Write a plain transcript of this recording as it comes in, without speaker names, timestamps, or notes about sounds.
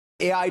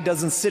AI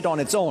doesn't sit on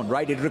its own,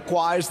 right? It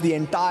requires the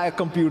entire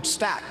compute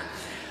stack.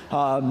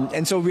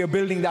 And so we are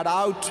building that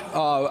out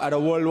at a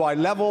worldwide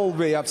level.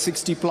 We have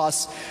 60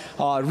 plus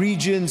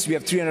regions. We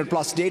have 300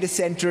 plus data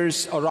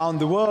centers around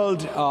the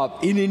world.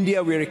 In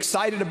India, we're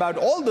excited about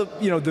all the,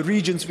 the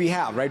regions we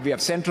have, right? We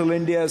have Central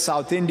India,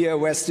 South India,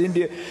 West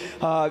India,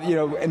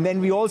 and then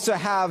we also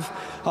have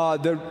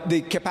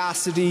the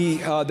capacity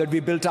that we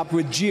built up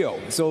with Geo.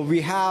 So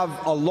we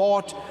have a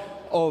lot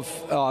of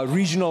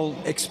regional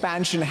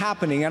expansion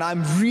happening, and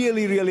I'm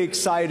really, really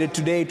excited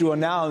today to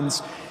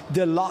announce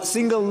the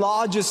single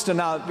largest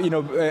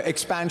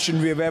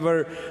expansion we have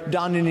ever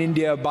done in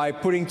India by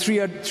putting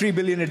 $3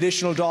 billion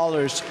additional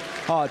dollars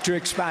to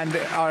expand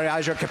our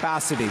Azure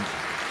capacity.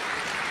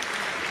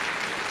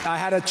 I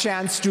had a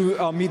chance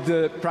to meet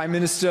the Prime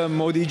Minister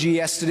Modi ji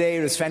yesterday.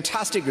 It was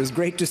fantastic. It was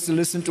great to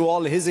listen to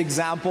all his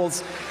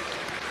examples.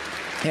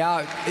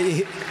 Yeah.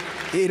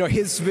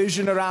 His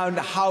vision around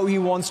how he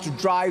wants to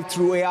drive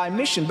through AI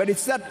mission. But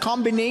it's that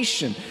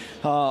combination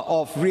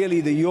of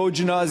really the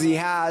yojanas he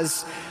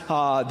has,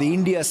 the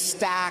India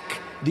stack,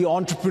 the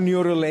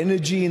entrepreneurial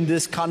energy in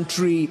this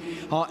country,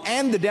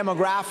 and the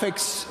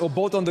demographics,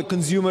 both on the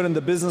consumer and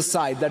the business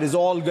side, that is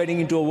all getting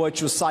into a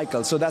virtuous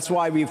cycle. So that's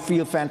why we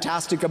feel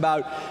fantastic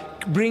about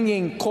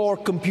bringing core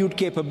compute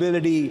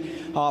capability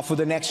for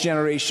the next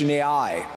generation AI.